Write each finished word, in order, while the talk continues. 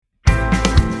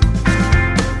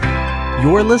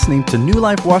You're listening to New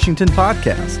Life Washington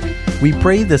podcast. We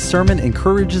pray this sermon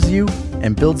encourages you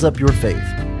and builds up your faith.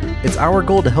 It's our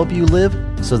goal to help you live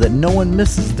so that no one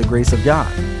misses the grace of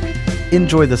God.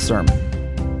 Enjoy the sermon.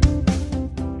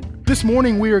 This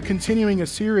morning we are continuing a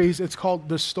series. It's called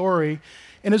The Story.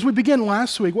 And as we began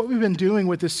last week, what we've been doing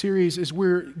with this series is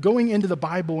we're going into the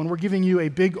Bible and we're giving you a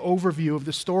big overview of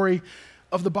the story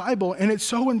of the Bible. And it's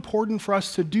so important for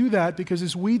us to do that because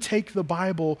as we take the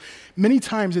Bible, many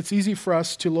times it's easy for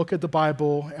us to look at the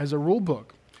Bible as a rule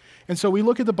book. And so we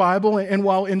look at the Bible, and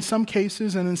while in some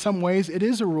cases and in some ways it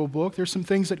is a rule book, there's some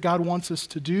things that God wants us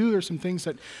to do, there's some things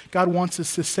that God wants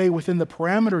us to say within the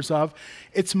parameters of,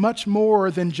 it's much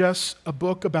more than just a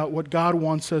book about what God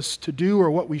wants us to do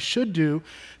or what we should do.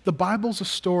 The Bible's a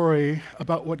story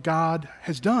about what God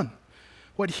has done.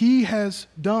 What He has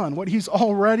done, what He's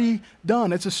already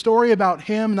done. It's a story about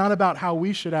Him, not about how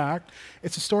we should act.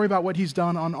 It's a story about what He's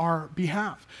done on our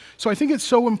behalf. So I think it's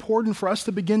so important for us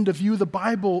to begin to view the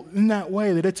Bible in that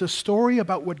way, that it's a story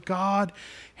about what God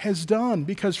has done.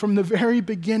 Because from the very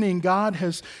beginning, God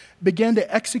has begun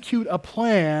to execute a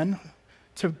plan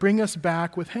to bring us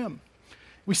back with Him.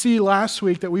 We see last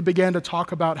week that we began to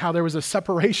talk about how there was a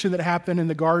separation that happened in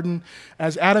the garden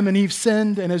as Adam and Eve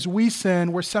sinned, and as we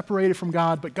sin, we're separated from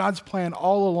God, but God's plan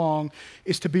all along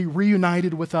is to be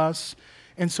reunited with us.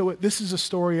 And so this is a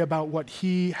story about what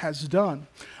He has done.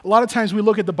 A lot of times we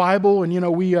look at the Bible and,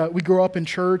 we grow up in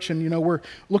church and, we're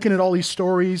looking at all these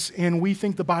stories and we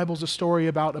think the Bible's a story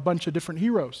about a bunch of different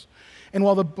heroes. And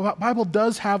while the Bible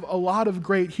does have a lot of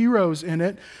great heroes in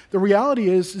it, the reality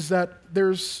is that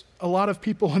there's a lot of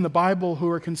people in the Bible who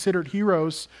are considered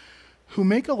heroes who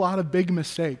make a lot of big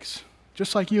mistakes,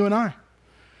 just like you and I.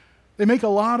 They make a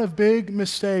lot of big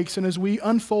mistakes, and as we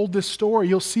unfold this story,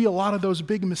 you'll see a lot of those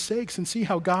big mistakes and see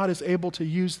how God is able to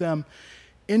use them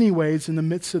anyways in the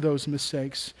midst of those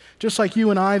mistakes. Just like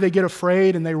you and I, they get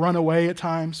afraid and they run away at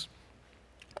times.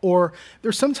 Or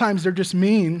sometimes they're just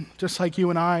mean, just like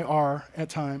you and I are at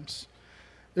times.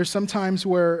 There's some times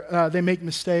where they make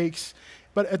mistakes.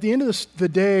 But at the end of the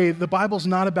day, the Bible's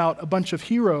not about a bunch of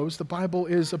heroes. The Bible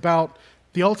is about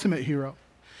the ultimate hero.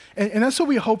 And that's what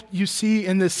we hope you see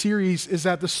in this series, is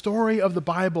that the story of the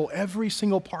Bible, every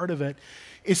single part of it,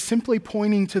 is simply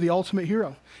pointing to the ultimate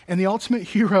hero. And the ultimate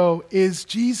hero is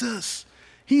Jesus.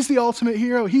 He's the ultimate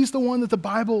hero. He's the one that the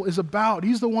Bible is about.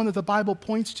 He's the one that the Bible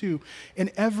points to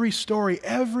in every story.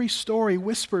 Every story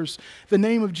whispers the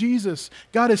name of Jesus.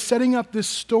 God is setting up this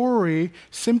story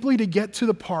simply to get to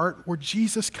the part where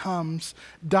Jesus comes,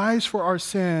 dies for our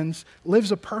sins,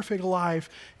 lives a perfect life,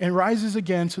 and rises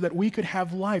again so that we could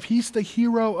have life. He's the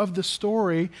hero of the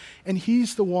story, and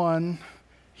He's the one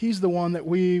that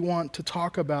we want to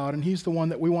talk about, and He's the one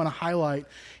that we want to highlight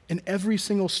in every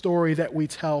single story that we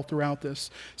tell throughout this.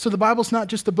 So the Bible's not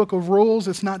just a book of rules.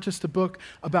 It's not just a book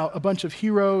about a bunch of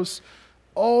heroes.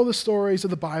 All the stories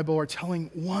of the Bible are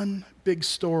telling one big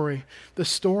story, the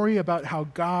story about how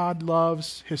God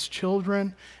loves His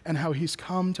children and how He's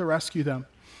come to rescue them.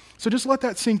 So just let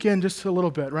that sink in just a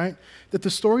little bit, right? That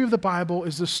the story of the Bible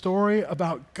is the story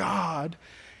about God,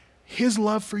 His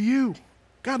love for you.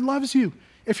 God loves you.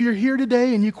 If you're here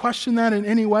today and you question that in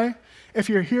any way, if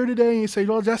you're here today and you say,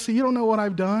 well, Jesse, you don't know what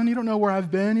I've done, you don't know where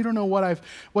I've been, you don't know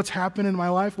what's happened in my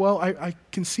life. Well, I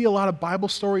can see a lot of Bible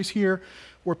stories here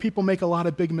where people make a lot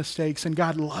of big mistakes, and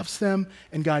God loves them,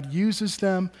 and God uses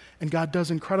them, and God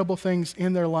does incredible things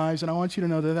in their lives, and I want you to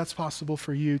know that that's possible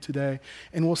for you today,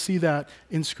 and we'll see that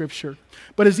in Scripture.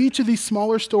 But as each of these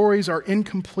smaller stories are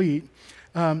incomplete,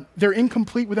 they're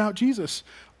incomplete without Jesus.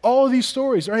 All of these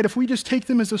stories, right? If we just take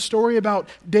them as a story about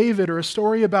David or a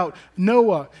story about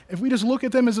Noah, if we just look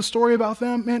at them as a story about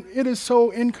them, man, it is so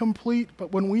incomplete.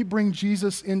 But when we bring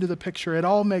Jesus into the picture, it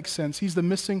all makes sense. He's the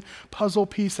missing puzzle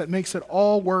piece that makes it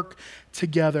all work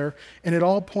together, and it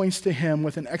all points to Him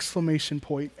with an exclamation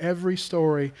point. Every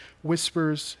story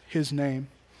whispers His name.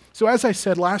 So as I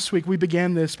said last week, we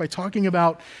began this by talking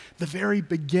about the very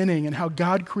beginning and how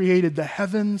God created the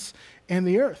heavens and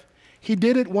the earth. He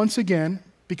did it once again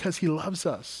because He loves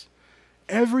us.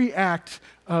 Every act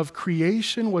of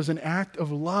creation was an act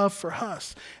of love for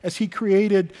us. As He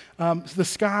created the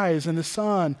skies and the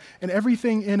sun and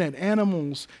everything in it,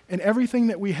 animals and everything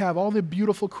that we have, all the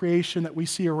beautiful creation that we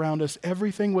see around us,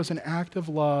 everything was an act of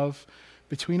love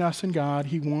between us and God.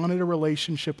 He wanted a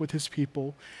relationship with His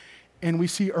people. And we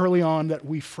see early on that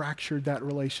we fractured that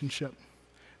relationship,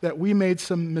 that we made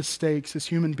some mistakes as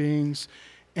human beings,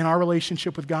 and our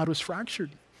relationship with God was fractured.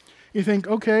 You think,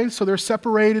 okay, so they're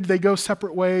separated, they go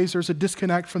separate ways, there's a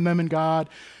disconnect from them and God.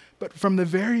 But from the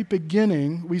very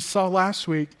beginning, we saw last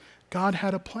week, God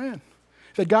had a plan.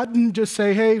 That God didn't just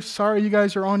say, hey, sorry, you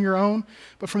guys are on your own.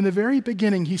 But from the very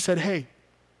beginning, he said, hey,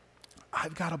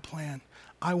 I've got a plan.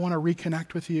 I want to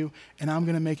reconnect with you, and I'm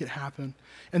going to make it happen.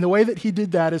 And the way that he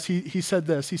did that is he said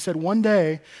this. He said, one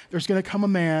day, there's going to come a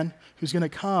man who's going to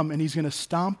come, and he's going to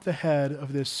stomp the head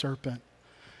of this serpent.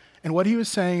 And what he was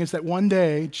saying is that one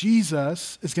day,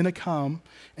 Jesus is going to come,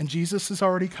 and Jesus has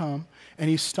already come, and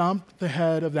he stomped the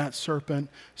head of that serpent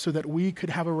so that we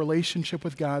could have a relationship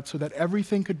with God, so that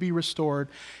everything could be restored,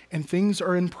 and things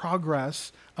are in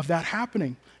progress of that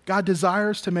happening. God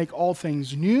desires to make all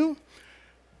things new,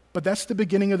 but that's the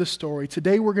beginning of the story.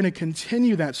 Today we're going to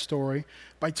continue that story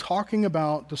by talking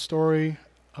about the story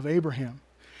of Abraham.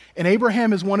 And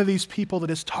Abraham is one of these people that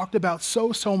is talked about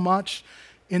so much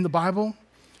in the Bible.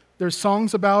 There's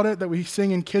songs about it that we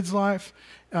sing in Kids Life.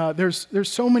 There's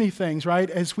so many things, right?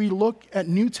 As we look at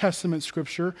New Testament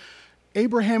scripture,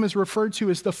 Abraham is referred to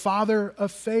as the father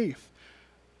of faith,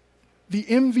 the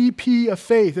MVP of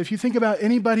faith. If you think about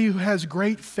anybody who has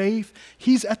great faith,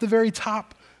 he's at the very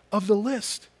top of the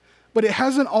list. But it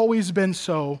hasn't always been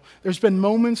so. There's been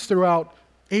moments throughout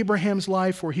Abraham's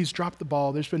life where he's dropped the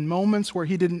ball. There's been moments where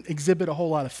he didn't exhibit a whole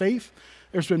lot of faith.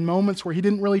 There's been moments where he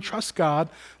didn't really trust God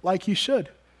like he should,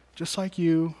 just like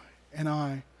you and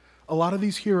I. A lot of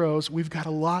these heroes, we've got a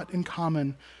lot in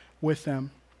common with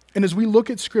them. And as we look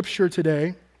at Scripture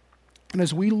today, and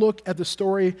as we look at the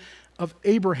story of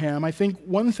Abraham, I think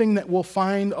one thing that we'll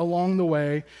find along the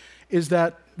way is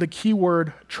that the key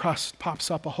word trust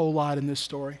pops up a whole lot in this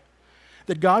story.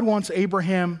 That God wants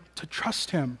Abraham to trust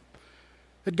him.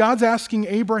 That God's asking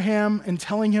Abraham and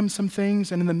telling him some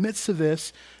things, and in the midst of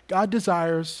this, God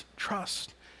desires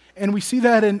trust. And we see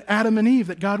that in Adam and Eve,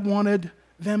 that God wanted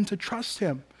them to trust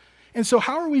him. And so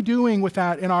how are we doing with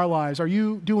that in our lives? Are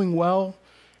you doing well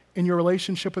in your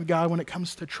relationship with God when it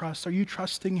comes to trust? Are you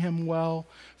trusting him well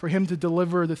for him to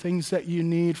deliver the things that you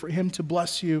need, for him to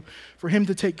bless you, for him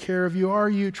to take care of you? Are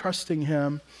you trusting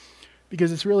him?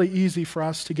 Because it's really easy for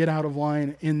us to get out of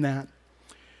line in that.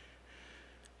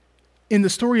 In the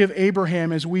story of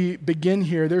Abraham, as we begin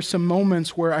here, there's some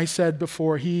moments where I said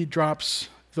before he drops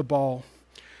the ball.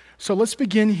 So let's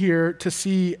begin here to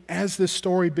see as this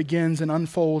story begins and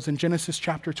unfolds in Genesis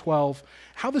chapter 12,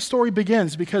 how the story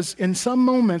begins. Because in some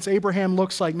moments, Abraham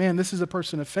looks like, man, this is a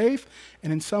person of faith.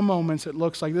 And in some moments, it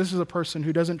looks like this is a person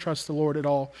who doesn't trust the Lord at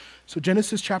all. So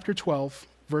Genesis chapter 12,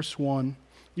 verse 1,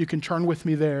 you can turn with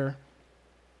me there,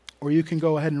 or you can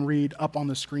go ahead and read up on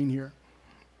the screen here.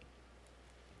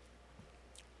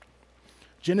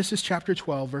 Genesis chapter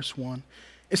 12, verse 1.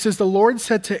 It says, the Lord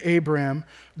said to Abram,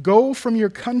 go from your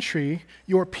country,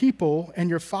 your people, and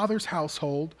your father's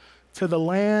household to the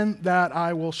land that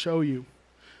I will show you.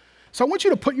 So I want you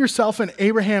to put yourself in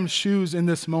Abraham's shoes in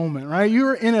this moment, right?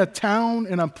 You're in a town,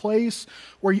 in a place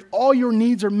where all your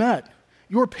needs are met.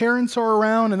 Your parents are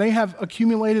around and they have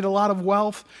accumulated a lot of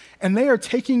wealth and they are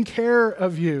taking care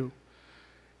of you.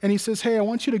 And he says, hey, I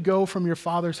want you to go from your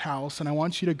father's house and I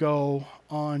want you to go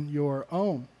on your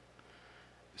own.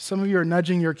 Some of you are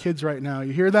nudging your kids right now.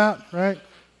 You hear that, right?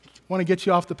 Want to get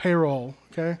you off the payroll,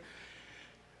 okay?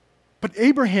 But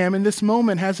Abraham in this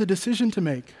moment has a decision to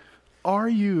make. Are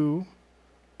you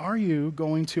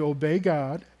going to obey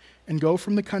God and go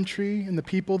from the country and the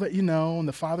people that you know and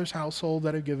the father's household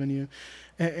that I've given you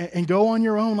and go on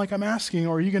your own like I'm asking,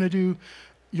 or are you going to do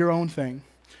your own thing?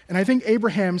 And I think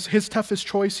his toughest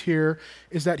choice here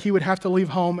is that he would have to leave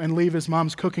home and leave his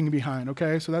mom's cooking behind,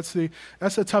 okay? So that's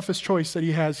the toughest choice that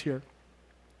he has here.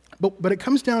 But it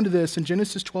comes down to this. In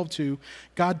Genesis 12:2,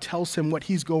 God tells him what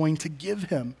he's going to give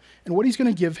him. And what he's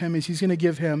going to give him is it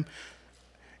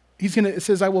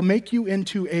says, I will make you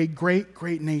into a great,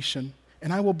 great nation,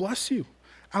 and I will bless you.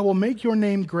 I will make your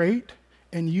name great,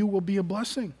 and you will be a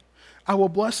blessing. I will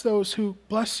bless those who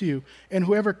bless you, and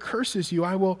whoever curses you,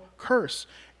 I will curse.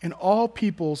 And all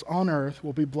peoples on earth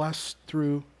will be blessed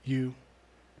through you.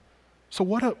 So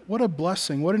what a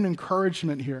blessing, what an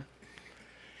encouragement here.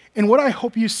 And what I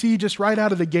hope you see just right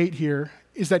out of the gate here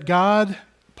is that God,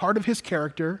 part of his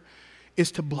character,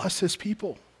 is to bless his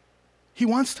people. He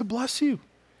wants to bless you.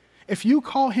 If you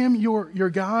call him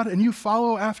your God and you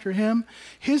follow after him,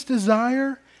 his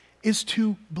desire is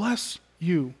to bless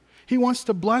you. He wants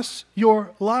to bless your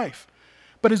life.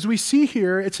 But as we see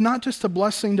here, it's not just a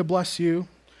blessing to bless you.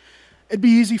 It'd be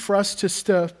easy for us just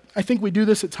to, I think we do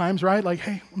this at times, right? Like,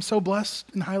 hey, I'm so blessed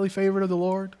and highly favored of the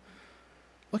Lord.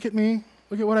 Look at me.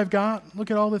 Look at what I've got. Look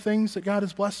at all the things that God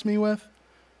has blessed me with.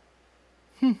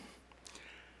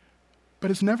 But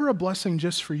it's never a blessing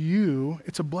just for you.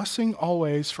 It's a blessing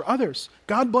always for others.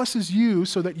 God blesses you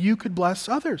so that you could bless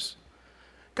others.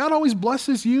 God always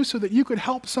blesses you so that you could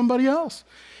help somebody else.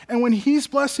 And when he's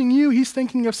blessing you, he's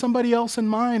thinking of somebody else in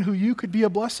mind who you could be a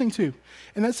blessing to.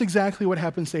 And that's exactly what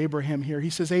happens to Abraham here. He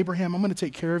says, Abraham, I'm going to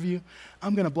take care of you.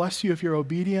 I'm going to bless you if you're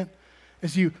obedient.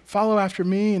 As you follow after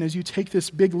me and as you take this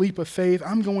big leap of faith,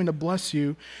 I'm going to bless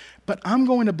you. But I'm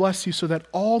going to bless you so that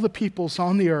all the peoples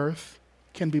on the earth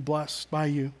can be blessed by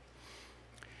you.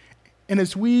 And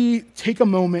as we take a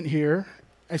moment here,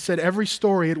 I said every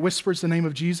story, it whispers the name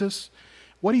of Jesus.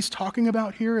 What he's talking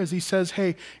about here as he says,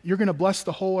 hey, you're going to bless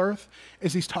the whole earth,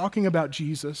 is he's talking about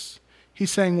Jesus.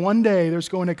 He's saying one day there's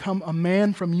going to come a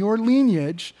man from your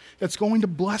lineage that's going to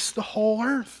bless the whole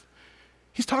earth.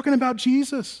 He's talking about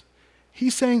Jesus.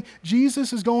 He's saying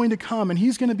Jesus is going to come and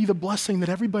he's going to be the blessing that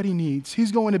everybody needs.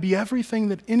 He's going to be everything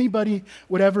that anybody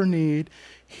would ever need.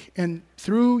 And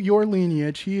through your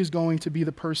lineage, he is going to be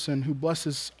the person who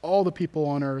blesses all the people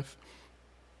on earth,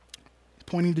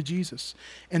 pointing to Jesus.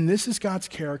 And this is God's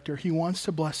character. He wants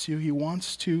to bless you. He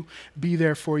wants to be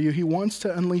there for you. He wants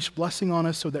to unleash blessing on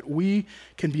us so that we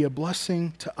can be a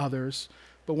blessing to others.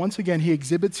 But once again, he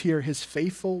exhibits here his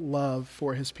faithful love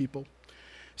for his people.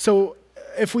 So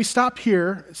if we stop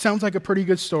here, it sounds like a pretty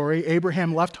good story.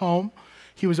 Abraham left home.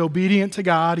 He was obedient to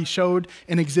God. He showed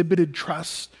and exhibited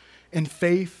trust and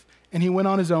faith, and he went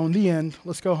on his own. The end.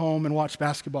 Let's go home and watch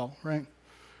basketball, right?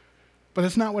 But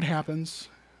that's not what happens.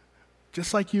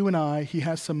 Just like you and I, he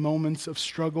has some moments of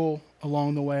struggle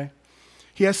along the way.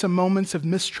 He has some moments of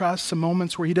mistrust, some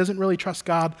moments where he doesn't really trust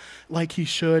God like he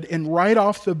should. And right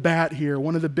off the bat here,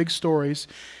 one of the big stories,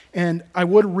 and I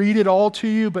would read it all to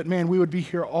you, but man, we would be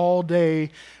here all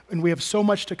day, and we have so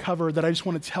much to cover that I just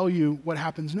want to tell you what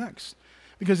happens next.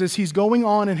 Because as he's going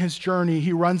on in his journey,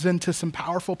 he runs into some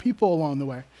powerful people along the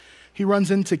way. He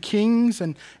runs into kings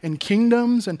and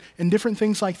kingdoms and different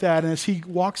things like that. And as he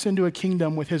walks into a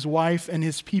kingdom with his wife and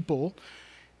his people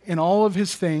and all of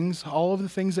his things, all of the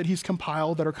things that he's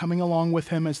compiled that are coming along with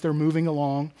him as they're moving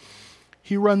along,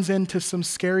 he runs into some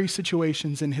scary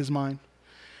situations in his mind.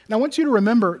 And I want you to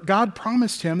remember, God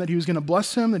promised him that he was going to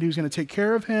bless him, that he was going to take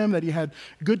care of him, that he had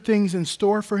good things in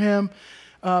store for him.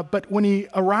 But when he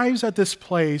arrives at this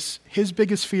place, his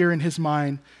biggest fear in his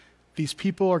mind, these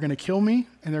people are going to kill me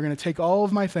and they're going to take all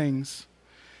of my things.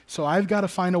 So I've got to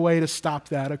find a way to stop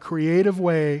that, a creative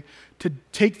way to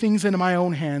take things into my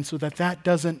own hands so that that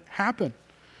doesn't happen.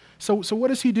 So what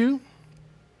does he do?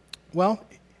 Well,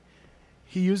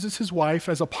 he uses his wife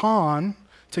as a pawn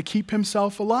to keep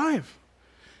himself alive.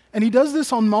 And he does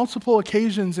this on multiple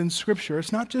occasions in Scripture.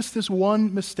 It's not just this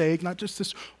one mistake, not just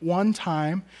this one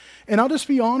time. And I'll just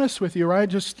be honest with you,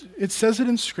 right? It says it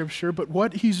in Scripture, but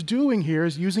what he's doing here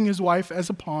is using his wife as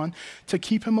a pawn to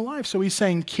keep him alive. So he's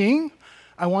saying, King,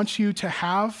 I want you to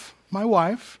have my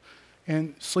wife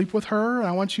and sleep with her, and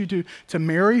I want you to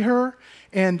marry her.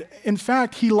 And in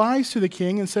fact, he lies to the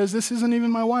king and says, this isn't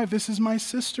even my wife, this is my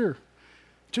sister,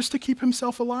 just to keep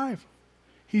himself alive.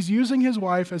 He's using his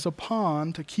wife as a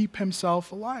pawn to keep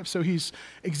himself alive. So he's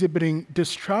exhibiting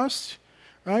distrust,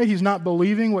 right? He's not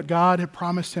believing what God had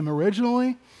promised him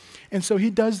originally. And so he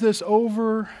does this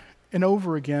over and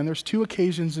over again. There's 2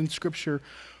 occasions in Scripture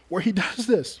where he does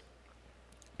this.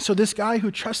 So this guy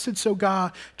who trusted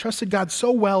God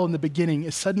so well in the beginning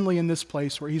is suddenly in this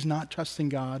place where he's not trusting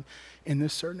God in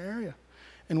this certain area.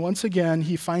 And once again,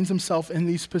 he finds himself in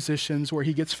these positions where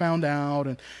he gets found out,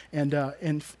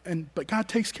 but God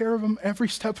takes care of him every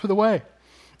step of the way.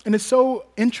 And it's so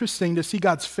interesting to see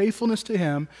God's faithfulness to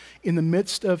him in the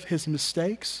midst of his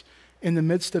mistakes, in the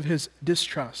midst of his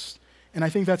distrust. And I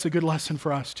think that's a good lesson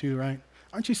for us too, right?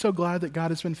 Aren't you so glad that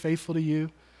God has been faithful to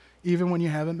you, even when you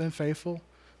haven't been faithful?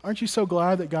 Aren't you so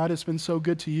glad that God has been so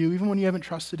good to you, even when you haven't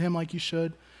trusted him like you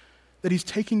should? That he's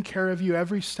taking care of you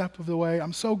every step of the way.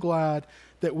 I'm so glad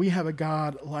that we have a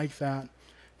God like that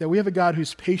we have a God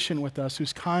who's patient with us,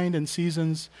 who's kind in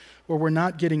seasons where we're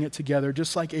not getting it together,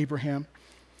 just like Abraham.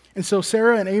 And so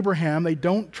Sarah and Abraham, they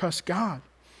don't trust God.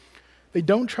 They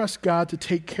don't trust God to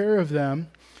take care of them,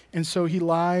 and so he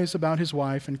lies about his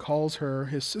wife and calls her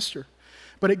his sister.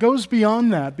 But it goes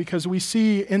beyond that, because we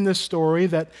see in this story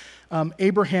that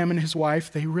Abraham and his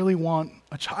wife, they really want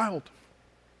a child.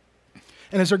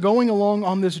 And as they're going along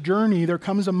on this journey, there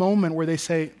comes a moment where they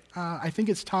say, I think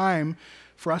it's time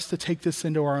for us to take this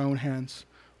into our own hands.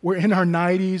 We're in our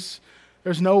 90s.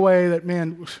 There's no way that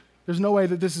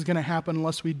this is going to happen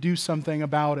unless we do something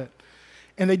about it.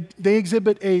 And they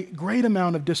exhibit a great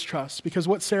amount of distrust, because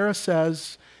what Sarah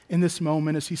says in this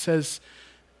moment is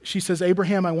she says,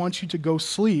 Abraham, I want you to go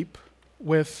sleep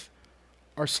with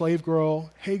our slave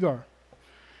girl, Hagar.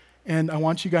 And I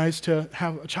want you guys to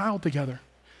have a child together.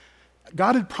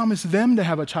 God had promised them to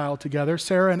have a child together,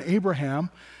 Sarah and Abraham,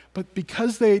 But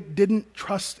because they didn't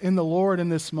trust in the Lord in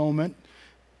this moment,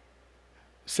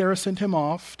 Sarah sent him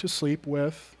off to sleep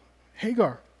with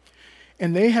Hagar.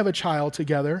 And they have a child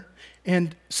together.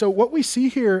 And so what we see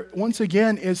here, once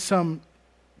again, is some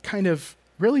kind of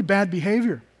really bad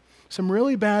behavior. Some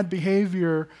really bad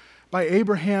behavior by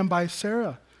Abraham, by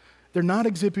Sarah. They're not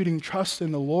exhibiting trust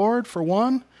in the Lord, for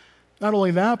one. Not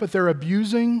only that, but they're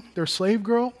abusing their slave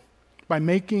girl by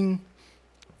making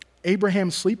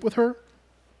Abraham sleep with her.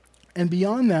 And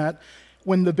beyond that,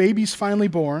 when the baby's finally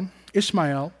born,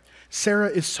 Ishmael, Sarah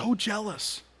is so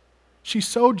jealous. She's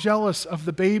so jealous of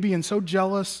the baby and so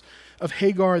jealous of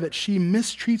Hagar that she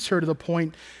mistreats her to the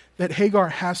point that Hagar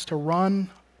has to run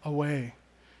away.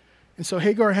 And so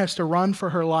Hagar has to run for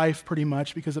her life pretty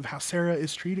much because of how Sarah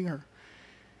is treating her.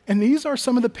 And these are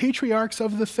some of the patriarchs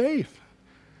of the faith.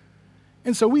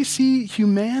 And so we see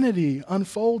humanity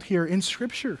unfold here in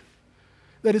Scripture.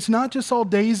 That it's not just all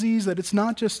daisies, that it's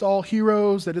not just all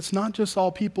heroes, that it's not just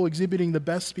all people exhibiting the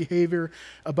best behavior,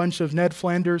 a bunch of Ned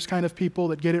Flanders kind of people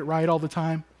that get it right all the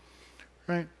time,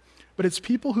 right? But it's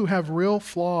people who have real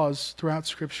flaws throughout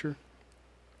Scripture.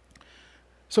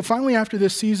 So finally, after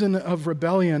this season of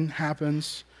rebellion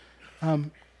happens,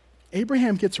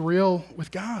 Abraham gets real with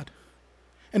God.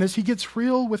 And as he gets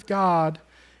real with God,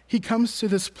 he comes to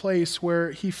this place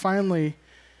where he finally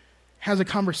has a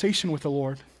conversation with the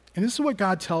Lord. And this is what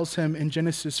God tells him in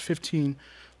Genesis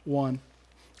 15:1.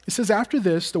 It says, after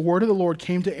this, the word of the Lord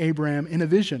came to Abraham in a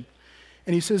vision.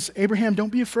 And he says, Abraham,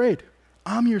 don't be afraid.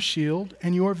 I'm your shield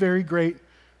and your very great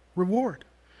reward.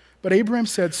 But Abraham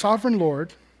said, Sovereign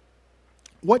Lord,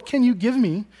 what can you give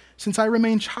me since I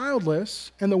remain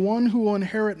childless, and the one who will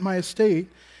inherit my estate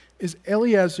is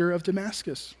Eliezer of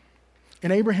Damascus?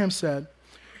 And Abraham said,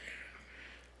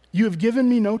 you have given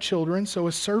me no children, so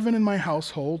a servant in my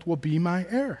household will be my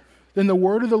heir. Then the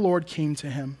word of the Lord came to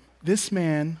him, this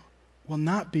man will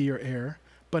not be your heir,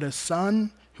 but a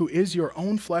son who is your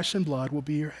own flesh and blood will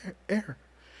be your heir.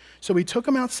 So he took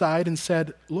him outside and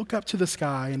said, look up to the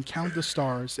sky and count the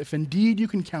stars. If indeed you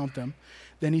can count them,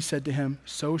 then he said to him,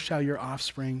 so shall your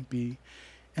offspring be.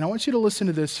 And I want you to listen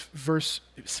to this verse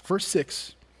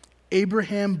 6.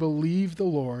 Abraham believed the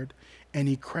Lord, and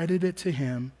he credited it to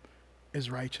him as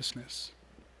righteousness.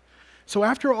 So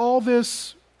after all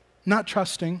this not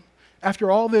trusting,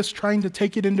 after all this trying to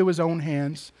take it into his own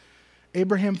hands,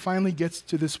 Abraham finally gets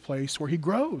to this place where he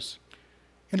grows.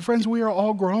 And friends, we are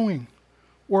all growing.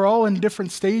 We're all in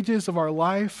different stages of our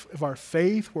life, of our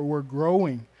faith, where we're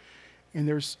growing. And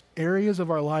there's areas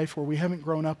of our life where we haven't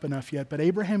grown up enough yet. But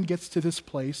Abraham gets to this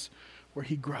place where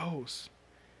he grows.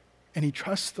 And he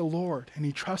trusts the Lord. And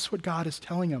he trusts what God is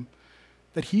telling him.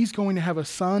 That he's going to have a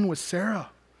son with Sarah.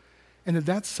 And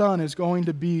that son is going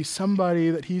to be somebody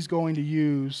that he's going to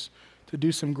use to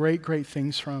do some great, great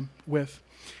things with.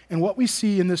 And what we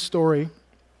see in this story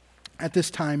at this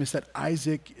time is that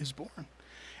Isaac is born.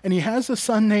 And he has a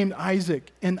son named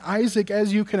Isaac. And Isaac,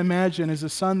 as you can imagine, is a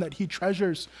son that he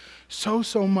treasures so,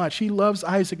 so much. He loves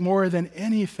Isaac more than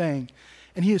anything.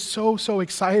 And he is so, so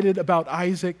excited about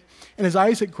Isaac. And as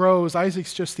Isaac grows,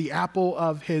 Isaac's just the apple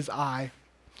of his eye.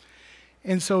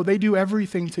 And so they do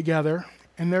everything together.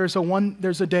 And there's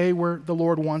a day where the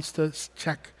Lord wants to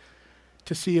check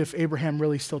to see if Abraham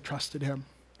really still trusted him.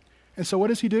 And so what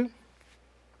does he do?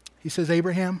 He says,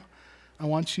 Abraham, I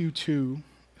want you to,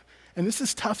 and this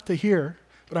is tough to hear,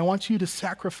 but I want you to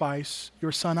sacrifice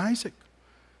your son Isaac.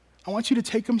 I want you to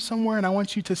take him somewhere and I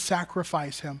want you to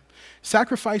sacrifice him.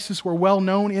 Sacrifices were well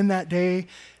known in that day.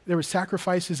 There were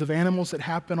sacrifices of animals that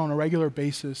happen on a regular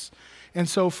basis. And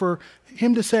so for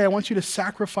him to say, I want you to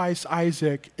sacrifice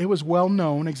Isaac, it was well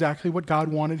known exactly what God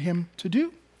wanted him to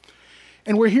do.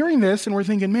 And we're hearing this and we're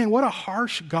thinking, man, what a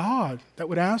harsh God that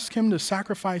would ask him to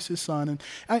sacrifice his son.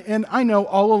 And I know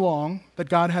all along that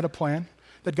God had a plan,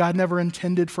 that God never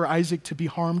intended for Isaac to be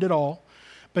harmed at all,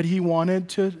 but he wanted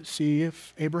to see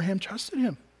if Abraham trusted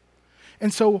him.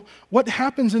 And so what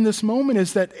happens in this moment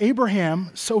is that Abraham,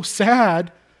 so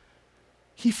sad,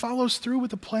 he follows through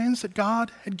with the plans that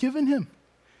God had given him.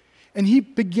 And he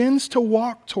begins to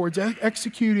walk towards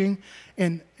executing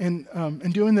and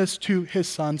doing this to his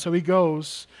son. So he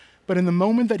goes, but in the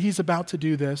moment that he's about to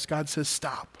do this, God says,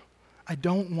 stop. I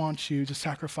don't want you to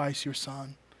sacrifice your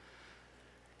son.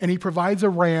 And he provides a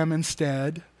ram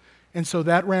instead. And so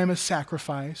that ram is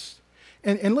sacrificed.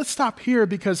 And let's stop here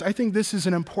because I think this is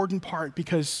an important part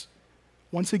because,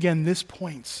 once again, this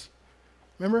points.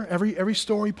 Remember, every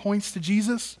story points to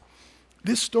Jesus.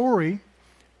 This story,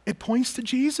 it points to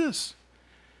Jesus.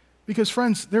 Because,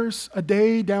 friends, there's a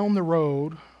day down the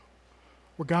road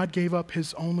where God gave up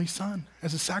his only son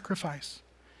as a sacrifice.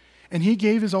 And he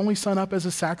gave his only son up as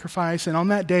a sacrifice. And on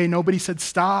that day, nobody said,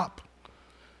 stop.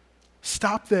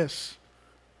 Stop this.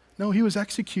 No, he was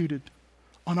executed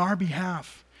on our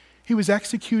behalf. He was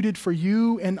executed for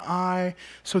you and I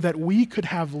so that we could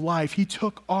have life. He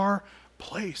took our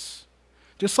place.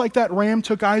 Just like that ram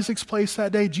took Isaac's place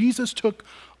that day, Jesus took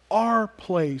our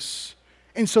place.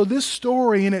 And so this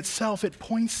story in itself, it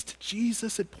points to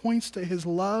Jesus. It points to his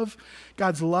love,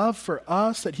 God's love for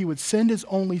us, that he would send his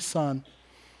only son.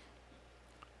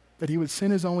 That he would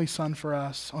send his only son for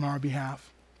us on our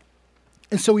behalf.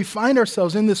 And so we find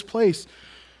ourselves in this place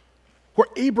where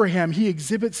Abraham, he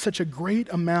exhibits such a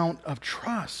great amount of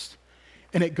trust.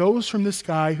 And it goes from this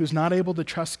guy who's not able to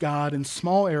trust God in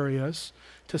small areas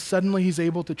to suddenly he's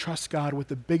able to trust God with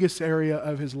the biggest area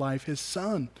of his life, his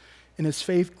son. And his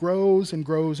faith grows and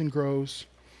grows and grows.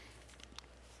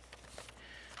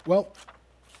 Well,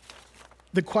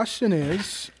 the question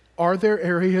is, are there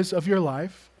areas of your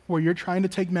life where you're trying to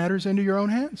take matters into your own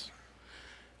hands?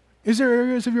 Is there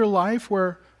areas of your life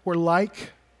where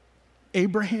like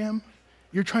Abraham,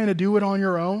 you're trying to do it on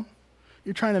your own?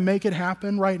 You're trying to make it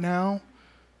happen right now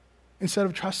instead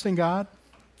of trusting God?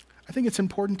 I think it's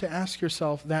important to ask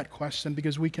yourself that question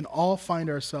because we can all find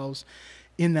ourselves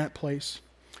in that place.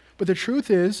 But the truth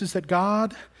is that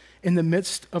God, in the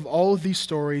midst of all of these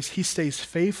stories, he stays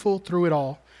faithful through it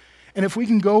all. And if we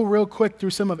can go real quick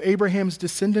through some of Abraham's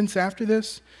descendants after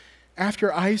this,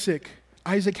 after Isaac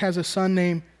has a son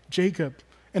named Jacob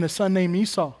and a son named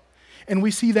Esau. And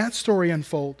we see that story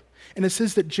unfold. And it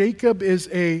says that Jacob is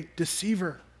a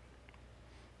deceiver.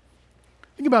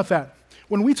 Think about that.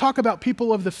 When we talk about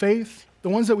people of the faith, the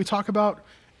ones that we talk about,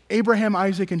 Abraham,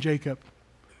 Isaac, and Jacob.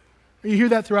 You hear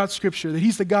that throughout Scripture, that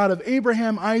he's the God of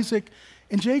Abraham, Isaac,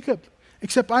 and Jacob.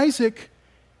 Except Isaac,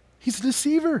 he's a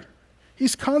deceiver.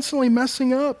 He's constantly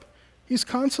messing up. He's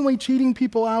constantly cheating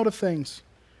people out of things.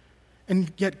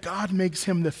 And yet God makes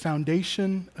him the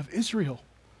foundation of Israel.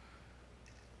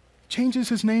 Changes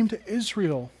his name to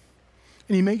Israel.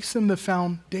 And he makes him the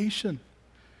foundation.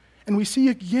 And we see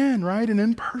again, right, an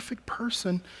imperfect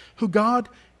person who God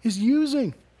is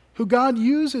using, who God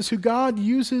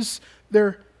uses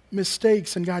their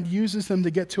mistakes, and God uses them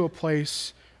to get to a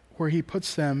place where he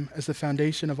puts them as the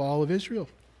foundation of all of Israel.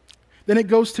 Then it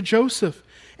goes to Joseph,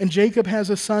 and Jacob has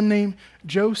a son named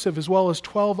Joseph, as well as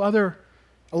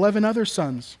 11 other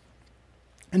sons.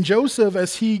 And Joseph,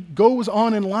 as he goes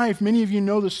on in life, many of you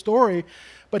know the story,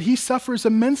 but he suffers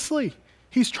immensely.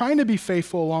 He's trying to be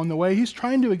faithful along the way. He's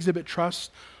trying to exhibit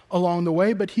trust along the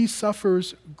way, but he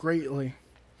suffers greatly.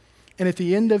 And at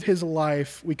the end of his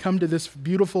life, we come to this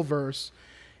beautiful verse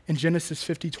in Genesis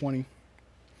 50:20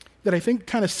 that I think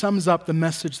kind of sums up the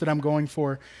message that I'm going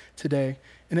for today.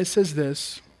 And it says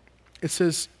this. It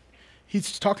says,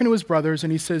 he's talking to his brothers,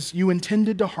 and he says, "You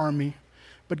intended to harm me,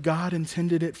 but God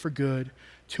intended it for good,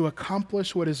 to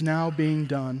accomplish what is now being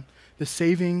done, the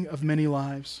saving of many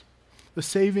lives." The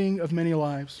saving of many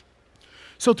lives.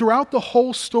 So throughout the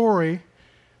whole story,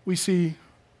 we see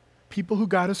people who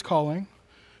God is calling,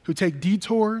 who take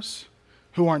detours,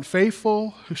 who aren't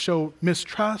faithful, who show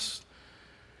mistrust.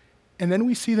 And then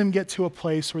we see them get to a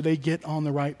place where they get on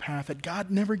the right path, that God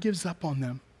never gives up on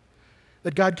them,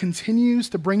 that God continues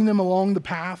to bring them along the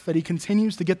path, that he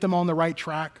continues to get them on the right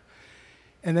track.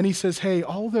 And then he says, hey,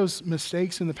 all those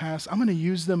mistakes in the past, I'm going to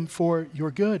use them for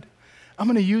your good. I'm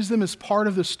going to use them as part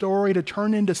of the story to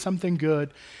turn into something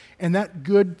good. And that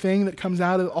good thing that comes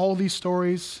out of all these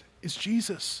stories is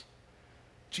Jesus.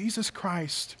 Jesus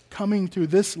Christ coming through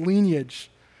this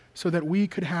lineage so that we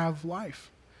could have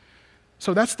life.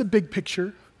 So that's the big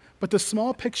picture. But the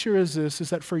small picture is this,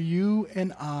 is that for you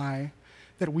and I,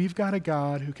 that we've got a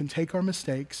God who can take our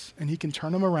mistakes and he can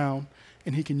turn them around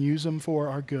and he can use them for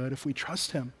our good if we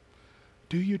trust him.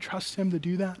 Do you trust him to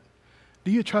do that? Do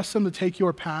you trust him to take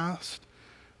your past,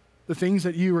 the things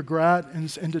that you regret, and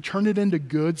to turn it into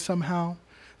good somehow?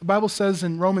 The Bible says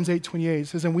in Romans 8:28, it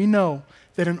says, "And we know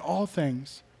that in all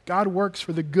things God works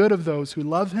for the good of those who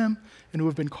love him and who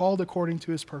have been called according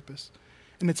to his purpose."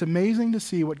 And it's amazing to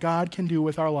see what God can do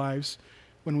with our lives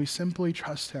when we simply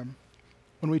trust him.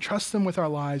 When we trust him with our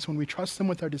lives, when we trust him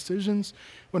with our decisions,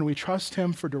 when we trust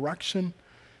him for direction.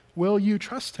 Will you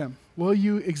trust him? Will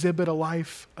you exhibit a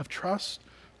life of trust?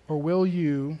 Or will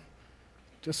you,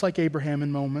 just like Abraham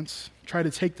in moments, try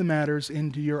to take the matters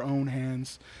into your own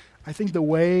hands? I think the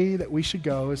way that we should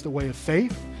go is the way of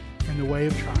faith and the way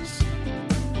of trust.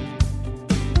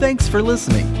 Thanks for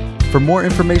listening. For more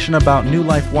information about New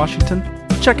Life Washington,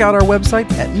 check out our website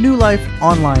at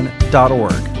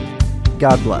newlifeonline.org.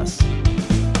 God bless.